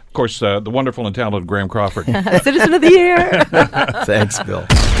course, the wonderful and talented Graham Crawford. Citizen of the Year. Thanks, Bill.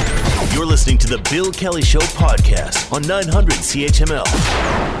 You're listening to the Bill Kelly Show podcast on 900 CHML.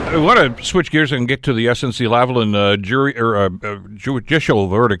 I want to switch gears and get to the SNC Lavalin judicial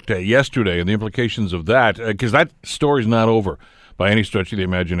verdict yesterday and the implications of that, because that story's not over by any stretch of the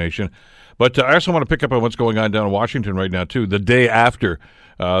imagination. But I also want to pick up on what's going on down in Washington right now, too, the day after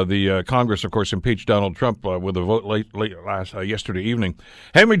the Congress, of course, impeached Donald Trump with a vote late yesterday evening.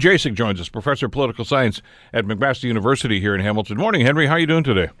 Henry Jacek joins us, professor of political science at McMaster University here in Hamilton. Morning, Henry. How are you doing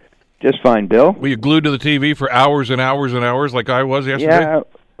today? Just fine, Bill. Were you glued to the TV for hours and hours and hours like I was yesterday? Yeah.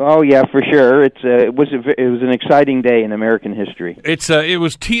 Oh, yeah, for sure. It was an exciting day in American history. It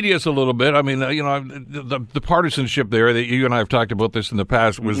was tedious a little bit. I mean, the partisanship there that you and I have talked about this in the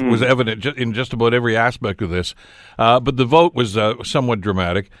past was evident in just about every aspect of this. But the vote was somewhat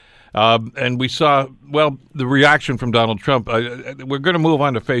dramatic. And we saw, the reaction from Donald Trump. We're going to move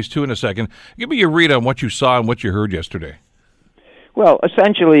on to phase 2 in a second. Give me your read on what you saw and what you heard yesterday. Well,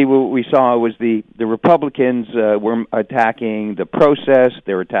 essentially what we saw was the Republicans were attacking the process.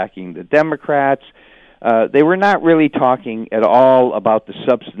 They were attacking the Democrats. They were not really talking at all about the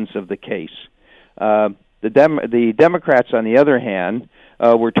substance of the case. The Democrats, on the other hand,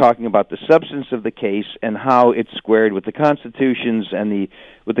 were talking about the substance of the case and how it squared with the Constitution and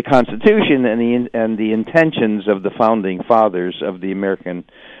the intentions of the founding fathers of the American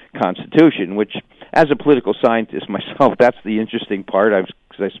Constitution, which, as a political scientist myself, that's the interesting part.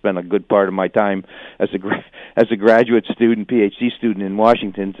 Because I spent a good part of my time as a graduate student, PhD student in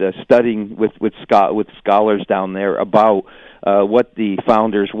Washington, studying with scholars down there about what the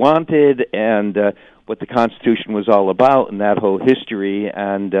founders wanted and what the Constitution was all about, and that whole history.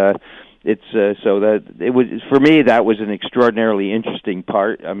 And so that it was, for me, that was an extraordinarily interesting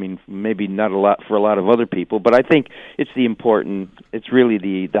part. I mean, maybe not a lot for a lot of other people, but I think it's really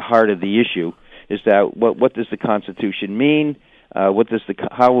the heart of the issue, is that what does the Constitution mean? How would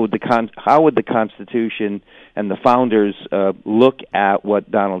the Constitution and the founders look at what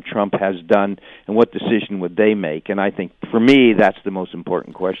Donald Trump has done, and what decision would they make? And I think, for me, that's the most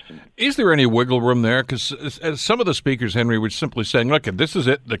important question. Is there any wiggle room there? Because some of the speakers, Henry, were simply saying, "Look, this is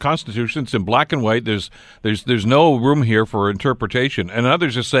it. The Constitution's in black and white. There's no room here for interpretation." And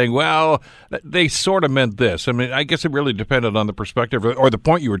others are saying, "Well, they sort of meant this." I mean, I guess it really depended on the perspective or the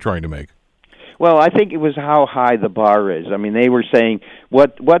point you were trying to make. Well, I think it was how high the bar is. I mean, they were saying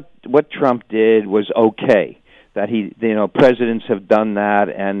what Trump did was okay. That presidents have done that,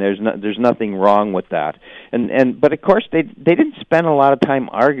 and there's nothing wrong with that. But of course they didn't spend a lot of time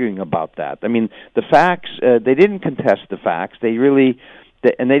arguing about that. I mean, the facts, they didn't contest the facts. They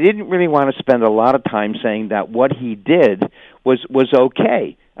didn't really want to spend a lot of time saying that what he did was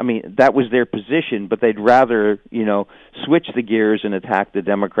okay. I mean, that was their position, but they'd rather, switch the gears and attack the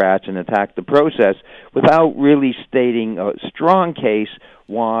Democrats and attack the process without really stating a strong case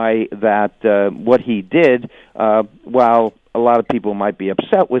why that what he did, while a lot of people might be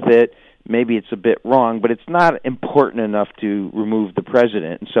upset with it, maybe it's a bit wrong, but it's not important enough to remove the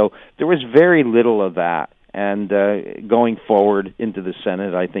president. And so there was very little of that. And going forward into the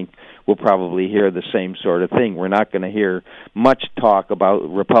Senate, I think we'll probably hear the same sort of thing. We're not going to hear much talk about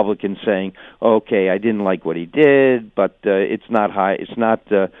Republicans saying, "Okay, I didn't like what he did, but it's not high. It's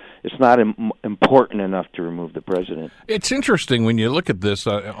not important enough to remove the president." It's interesting when you look at this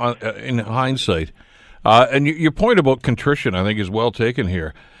in hindsight, and your point about contrition, I think, is well taken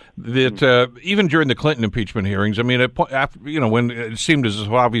here. That even during the Clinton impeachment hearings, I mean, when it seemed as if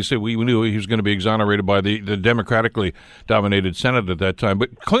obviously we knew he was going to be exonerated by the democratically dominated Senate at that time,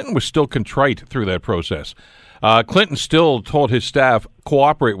 but Clinton was still contrite through that process. Clinton still told his staff,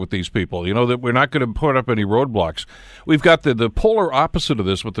 cooperate with these people, that we're not going to put up any roadblocks. We've got the polar opposite of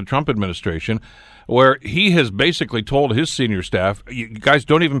this with the Trump administration, where he has basically told his senior staff, you guys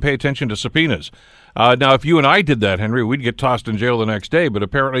don't even pay attention to subpoenas. Now, if you and I did that, Henry, we'd get tossed in jail the next day, but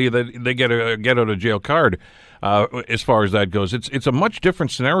apparently they get a get-out-of-jail card as far as that goes. It's a much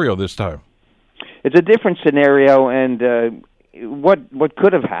different scenario this time. It's a different scenario, and what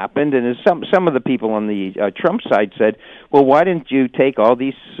could have happened, and as some of the people on the Trump side said, well, why didn't you take all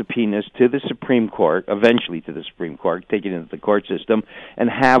these subpoenas to the Supreme Court, eventually to the Supreme Court, take it into the court system, and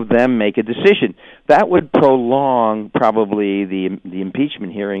have them make a decision? That would prolong probably the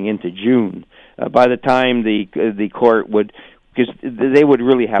impeachment hearing into June. By the time the court would because they would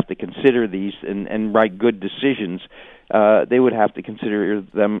really have to consider these and write good decisions. They would have to consider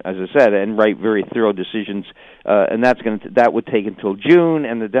them, as I said, and write very thorough decisions, and that would take until June.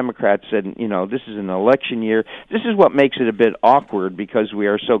 And the Democrats said, this is an election year. This is what makes it a bit awkward because we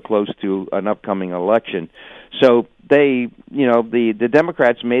are so close to an upcoming election. So the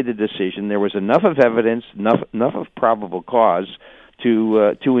Democrats made the decision. There was enough of evidence, enough of probable cause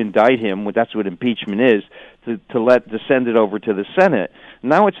to indict him. That's what impeachment is. To send it over to the Senate.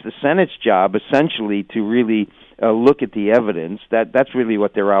 Now it's the Senate's job, essentially, to really look at the evidence. That's really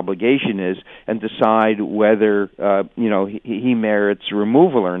what their obligation is, and decide whether he merits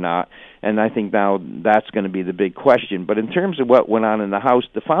removal or not. And I think now that's going to be the big question. But in terms of what went on in the House,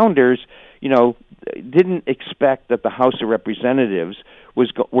 the founders, didn't expect that the House of Representatives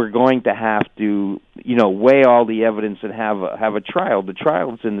were going to have to, weigh all the evidence and have a trial. The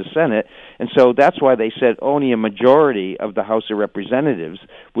trial's in the Senate, and so that's why they said only a majority of the House of Representatives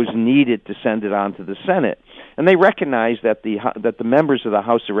was needed to send it on to the Senate. And they recognized that the members of the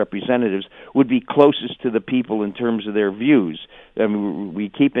House of Representatives would be closest to the people in terms of their views. I mean, we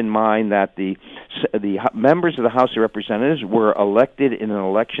keep in mind that the members of the House of Representatives were elected in an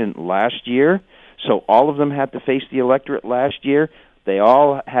election last year, so all of them had to face the electorate last year. They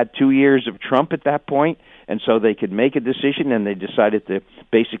all had 2 years of Trump at that point, and so they could make a decision, and they decided to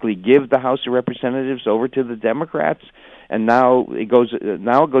basically give the House of Representatives over to the Democrats. And now it goes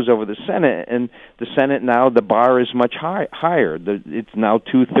over the Senate, and the Senate now, the bar is much higher. It's now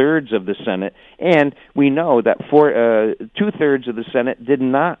 2/3 of the Senate, and we know that 2/3 of the Senate did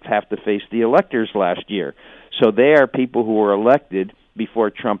not have to face the electors last year. So they are people who were elected before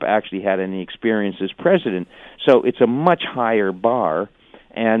Trump actually had any experience as president. So it's a much higher bar,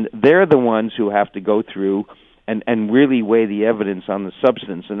 and they're the ones who have to go through and really weigh the evidence on the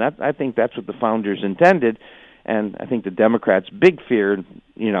substance. And I think that's what the founders intended. And I think the Democrats' big fear,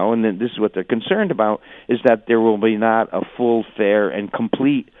 and this is what they're concerned about, is that there will be not a full, fair, and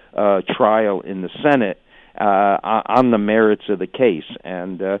complete trial in the Senate on the merits of the case,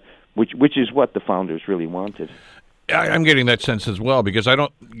 and which is what the founders really wanted. I'm getting that sense as well, because I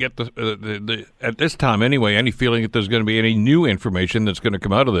don't get the at this time anyway, any feeling that there's going to be any new information that's going to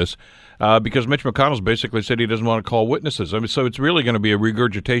come out of this, because Mitch McConnell's basically said he doesn't want to call witnesses. I mean, so it's really going to be a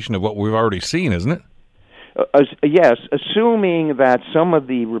regurgitation of what we've already seen, isn't it? Yes, assuming that some of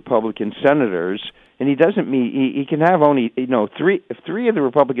the Republican senators, and he doesn't mean he can have only three. If three of the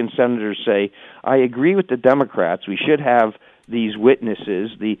Republican senators say, "I agree with the Democrats, we should have these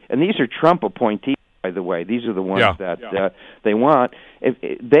witnesses," and these are Trump appointees, by the way. These are the ones that they want. If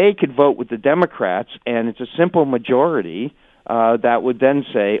they could vote with the Democrats, and it's a simple majority that would then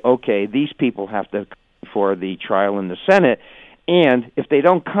say, "Okay, these people have to come for the trial in the Senate." And if they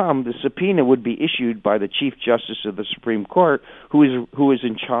don't come, the subpoena would be issued by the Chief Justice of the Supreme Court, who is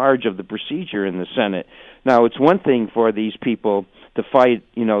in charge of the procedure in the Senate. Now, it's one thing for these people to fight,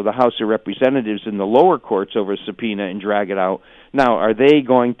 the House of Representatives in the lower courts over a subpoena and drag it out. Now, are they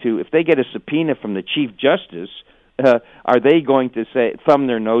going to, if they get a subpoena from the Chief Justice, are they going to say, thumb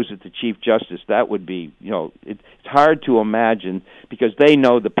their nose at the Chief Justice? That would be, it's hard to imagine, because they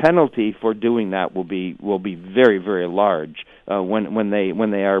know the penalty for doing that will be very, very large when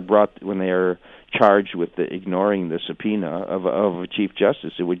they are charged with ignoring the subpoena of a Chief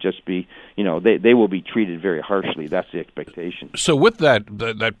Justice. It would just be, they will be treated very harshly. That's the expectation. So with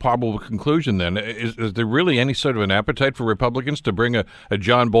that probable conclusion, then, is there really any sort of an appetite for Republicans to bring a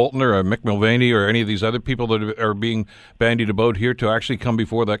John Bolton or a Mick Mulvaney or any of these other people that are being bandied about here to actually come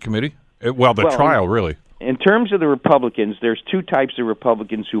before that committee? Well, trial, really. In terms of the Republicans, there's two types of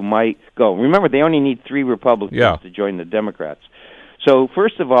Republicans who might go. Remember, they only need 3 Republicans to join the Democrats. So,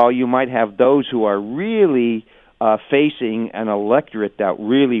 first of all, you might have those who are really facing an electorate that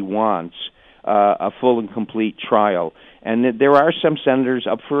really wants a full and complete trial. And there are some senators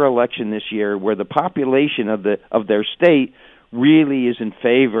up for election this year where the population of their state really is in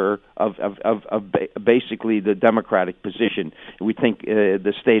favor of basically the Democratic position. We think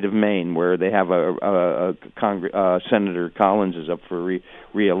the state of Maine, where they have Senator Collins is up for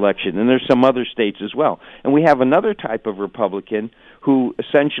re-election, and there's some other states as well. And we have another type of Republican who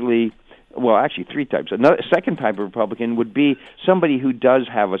essentially, well, actually 3 types. A second type of Republican would be somebody who does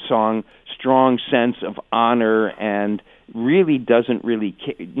have a strong sense of honor and really doesn't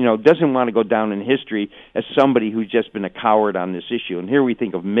want to go down in history as somebody who's just been a coward on this issue. And here we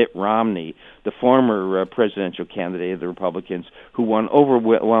think of Mitt Romney, the former presidential candidate of the Republicans, who won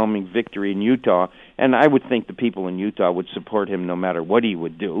overwhelming victory in Utah, And I would think the people in Utah would support him no matter what he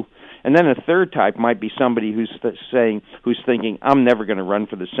would do. And then a third type might be somebody who's thinking, I'm never going to run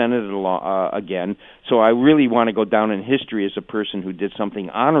for the Senate again, so I really want to go down in history as a person who did something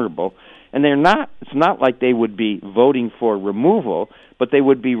honorable. And it's not like they would be voting for removal, but they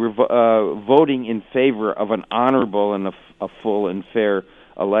would be voting in favor of an honorable and a full and fair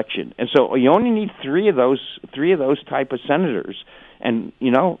election. And so you only need three of those type of senators. And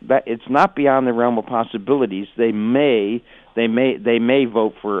that it's not beyond the realm of possibilities. They may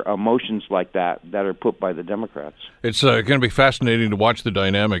vote for motions like that are put by the Democrats. It's going to be fascinating to watch the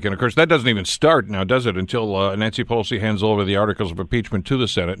dynamic, and of course that doesn't even start now, does it? Until Nancy Pelosi hands over the articles of impeachment to the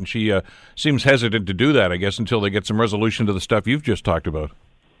Senate, and she seems hesitant to do that, I guess, until they get some resolution to the stuff you've just talked about.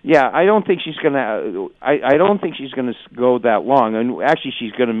 Yeah, I don't think she's going to. I don't think she's going to go that long. And actually,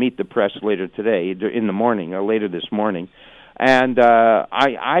 she's going to meet the press later today, in the morning, or later this morning. And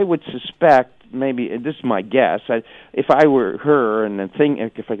I would suspect, maybe this is my guess, if I were her, and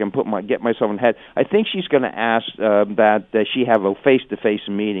if I can get myself in the head, I think she's going to ask that she have a face-to-face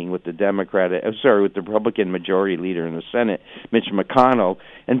meeting with with the Republican Majority Leader in the Senate, Mitch McConnell,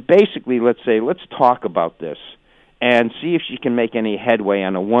 and basically let's talk about this and see if she can make any headway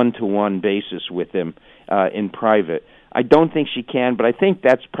on a one-to-one basis with him in private. I don't think she can, but I think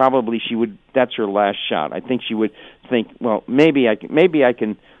that's her last shot. I think she would think, well, maybe I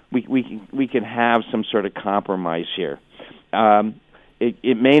can. We can have some sort of compromise here.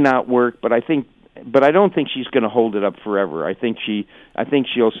 It may not work, but I don't think she's going to hold it up forever. I think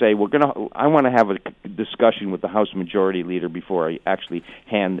she'll say, I want to have a discussion with the House Majority Leader before I actually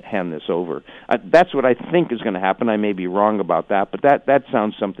hand this over. That's what I think is going to happen. I may be wrong about that, but that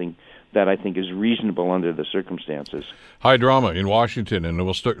sounds something that I think is reasonable under the circumstances. High drama in Washington, and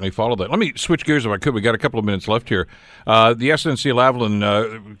we'll certainly follow that. Let me switch gears if I could. We got a couple of minutes left here. The SNC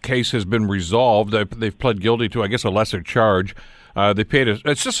Lavalin case has been resolved. They've pled guilty to, I guess, a lesser charge. They paid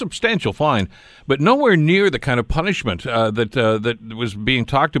it's a substantial fine, but nowhere near the kind of punishment that was being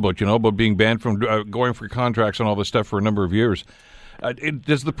talked about, about being banned from going for contracts and all this stuff for a number of years.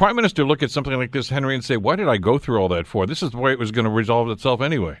 Does the Prime Minister look at something like this, Henry, and say, why did I go through all that for? This is the way it was going to resolve itself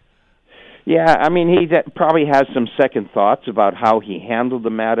anyway. Yeah, I mean, he probably has some second thoughts about how he handled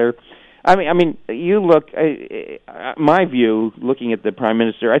the matter. I mean, you look. My view, looking at the Prime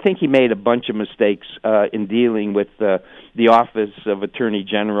Minister, I think he made a bunch of mistakes in dealing with the office of Attorney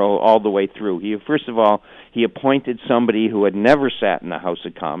General all the way through. First of all, he appointed somebody who had never sat in the House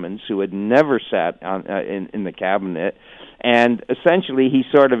of Commons, who had never sat in the cabinet, and essentially he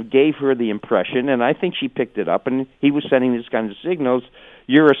sort of gave her the impression, and I think she picked it up, and he was sending these kinds of signals.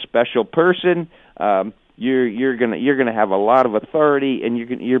 You're a special person. You're gonna have a lot of authority, and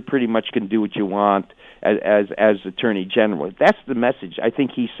you're pretty much can do what you want as Attorney General. That's the message I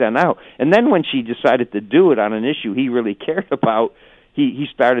think he sent out. And then when she decided to do it on an issue he really cared about, he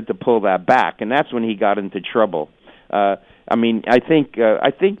started to pull that back, and that's when he got into trouble. I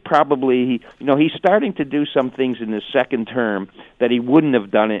think probably he's starting to do some things in his second term that he wouldn't have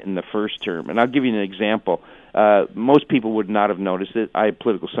done it in the first term. And I'll give you an example. Most people would not have noticed it. I'm a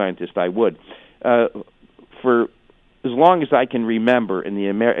political scientist. I would. For as long as I can remember, in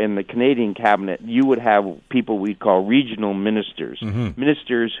the Canadian cabinet, you would have people we call regional ministers,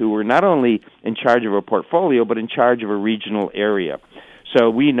 ministers who were not only in charge of a portfolio but in charge of a regional area. So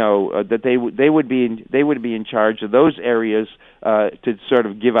we know that they would be in charge of those areas to sort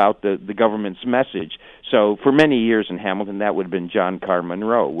of give out the government's message. So for many years in Hamilton, that would have been John Carr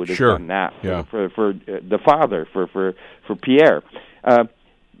Munro would have done that for the father for Pierre.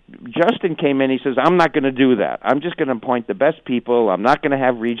 Justin came in. He says, "I'm not going to do that. I'm just going to appoint the best people. I'm not going to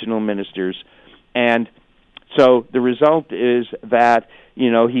have regional ministers." And so the result is that he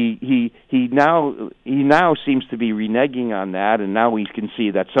now seems to be reneging on that, and now we can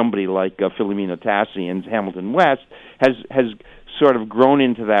see that somebody like Philomena Tassi in Hamilton West has sort of grown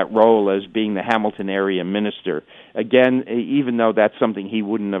into that role as being the Hamilton area minister. Again, even though that's something he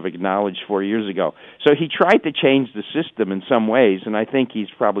wouldn't have acknowledged 4 years ago. So he tried to change the system in some ways, and I think he's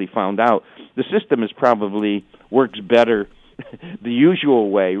probably found out the system is probably works better the usual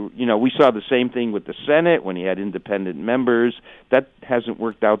way. We saw the same thing with the Senate when he had independent members. That hasn't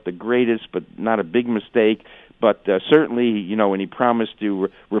worked out the greatest, but not a big mistake. But certainly, when he promised to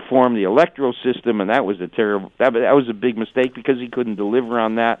reform the electoral system, and that was that was a big mistake because he couldn't deliver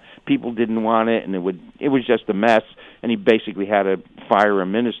on that. People didn't want it, and it was just a mess. And he basically had to fire a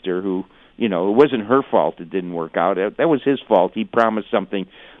minister who, it wasn't her fault it didn't work out. That was his fault. He promised something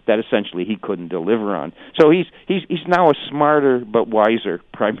that essentially he couldn't deliver on. So he's now a smarter but wiser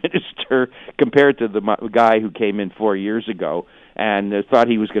prime minister compared to the guy who came in 4 years ago. and thought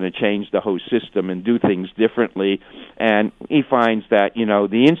he was going to change the whole system and do things differently. And he finds that,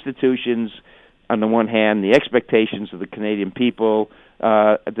 the institutions, on the one hand, the expectations of the Canadian people,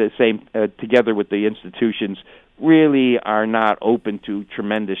 together with the institutions, really are not open to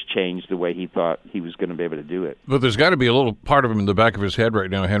tremendous change the way he thought he was going to be able to do it. But there's got to be a little part of him in the back of his head right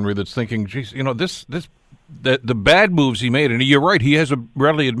now, Henry, that's thinking, geez, the bad moves he made, and you're right, he has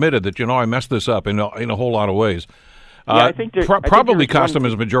readily admitted that, I messed this up in a whole lot of ways. I think probably cost him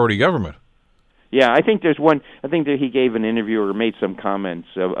his majority government. Yeah, I think there's one. I think that he gave an interview or made some comments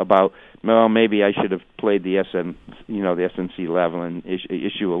about, well, maybe I should have played the SNC Lavalin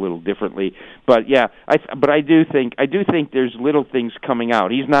issue a little differently. But yeah, I do think there's little things coming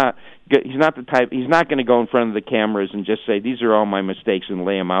out. He's not the type. He's not going to go in front of the cameras and just say these are all my mistakes and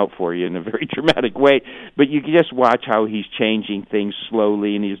lay them out for you in a very dramatic way. But you can just watch how he's changing things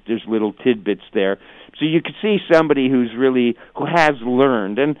slowly, and there's little tidbits there. So you could see somebody who has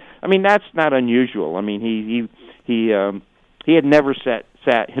learned, and I mean that's not unusual. I mean he had never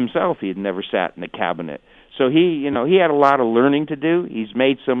sat himself. He had never sat in the cabinet, so he had a lot of learning to do. He's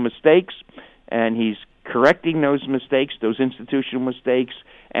made some mistakes, and he's correcting those mistakes, those institutional mistakes.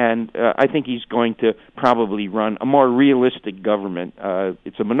 And I think he's going to probably run a more realistic government.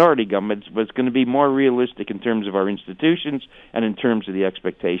 It's a minority government, but it's going to be more realistic in terms of our institutions and in terms of the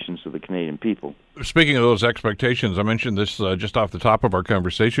expectations of the Canadian people. Speaking of those expectations, I mentioned this just off the top of our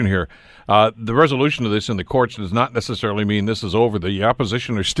conversation here. The resolution of this in the courts does not necessarily mean this is over. The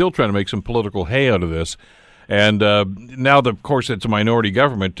opposition are still trying to make some political hay out of this. And now, of course, it's a minority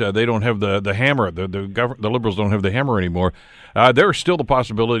government. They don't have the hammer. The Liberals don't have the hammer anymore. There is still the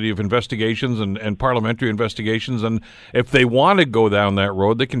possibility of investigations and parliamentary investigations. And if they want to go down that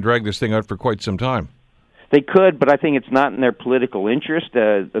road, they can drag this thing out for quite some time. They could, but I think it's not in their political interest.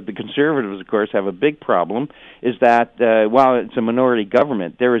 The Conservatives, of course, have a big problem, is that while it's a minority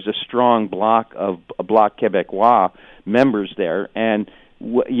government, there is a strong bloc Québécois members there, and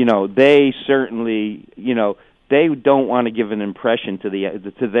they certainly, they don't want to give an impression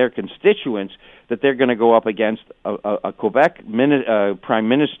to their constituents that they're going to go up against a Quebec prime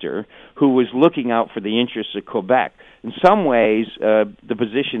minister who was looking out for the interests of Quebec. In some ways, the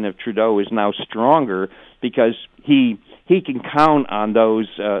position of Trudeau is now stronger because he can count on those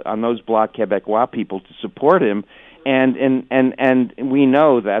Bloc Québécois people to support him. And we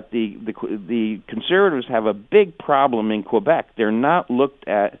know that the Conservatives have a big problem in Quebec. They're not looked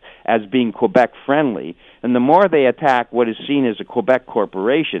at as being Quebec friendly, and the more they attack what is seen as a Quebec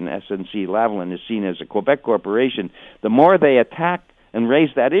corporation, SNC Lavalin is seen as a Quebec corporation, the more they attack and raise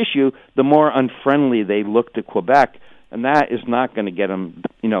that issue, the more unfriendly they look to Quebec. And that is not going to get them,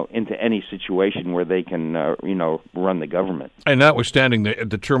 into any situation where they can, run the government. And notwithstanding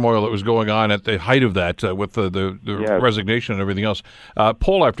the turmoil that was going on at the height of that, with the resignation and everything else,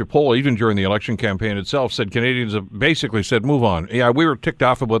 poll after poll, even during the election campaign itself, said Canadians have basically said, "Move on." Yeah, we were ticked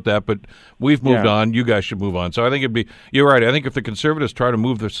off about that, but we've moved on. You guys should move on. So I think you're right. I think if the Conservatives try to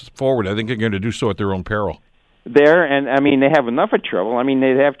move this forward, I think they're going to do so at their own peril. They have enough of trouble.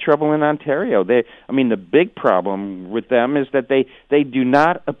 They have trouble in Ontario. The big problem with them is that they do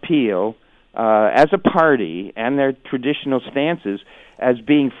not appeal as a party and their traditional stances as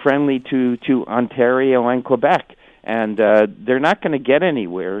being friendly to Ontario and Quebec. And they're not going to get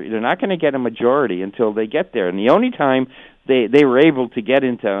anywhere. They're not going to get a majority until they get there. And the only time they were able to get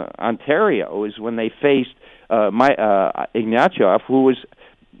into Ontario is when they faced Ignatieff, who was,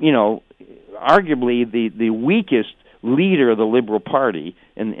 arguably the weakest leader of the Liberal Party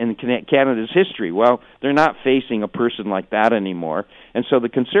in Canada's history. Well, they're not facing a person like that anymore. And so the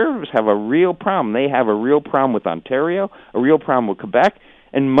Conservatives have a real problem. They have a real problem with Ontario, a real problem with Quebec,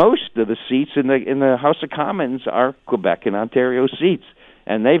 and most of the seats in the House of Commons are Quebec and Ontario seats.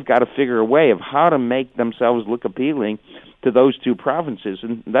 And they've got to figure a way of how to make themselves look appealing to those two provinces.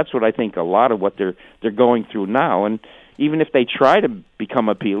 And that's what I think a lot of what they're going through now. And even if they try to become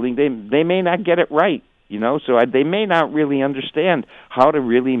appealing, they may not get it right, so they may not really understand how to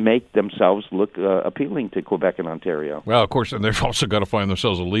really make themselves look appealing to Quebec and Ontario. Well, of course, and they've also got to find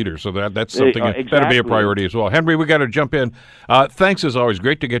themselves a leader, so that's something that'll be a priority as well. Henry, we got to jump in. Thanks as always.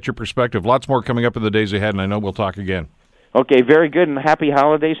 Great to get your perspective. Lots more coming up in the days ahead, and I know we'll talk again. Okay, very good, and happy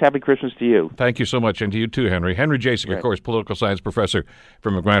holidays, happy Christmas to you. Thank you so much, and to you too, Henry. Henry Jacek, right. Of course, political science professor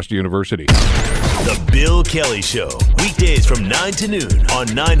from McMaster University. The Bill Kelly Show, weekdays from 9 to noon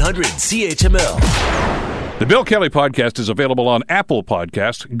on 900 CHML. The Bill Kelly Podcast is available on Apple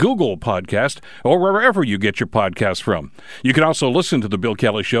Podcast, Google Podcast, or wherever you get your podcasts from. You can also listen to The Bill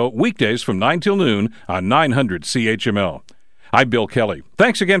Kelly Show weekdays from 9 till noon on 900 CHML. I'm Bill Kelly.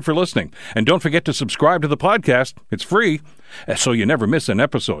 Thanks again for listening. And don't forget to subscribe to the podcast. It's free, so you never miss an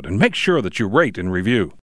episode. And make sure that you rate and review.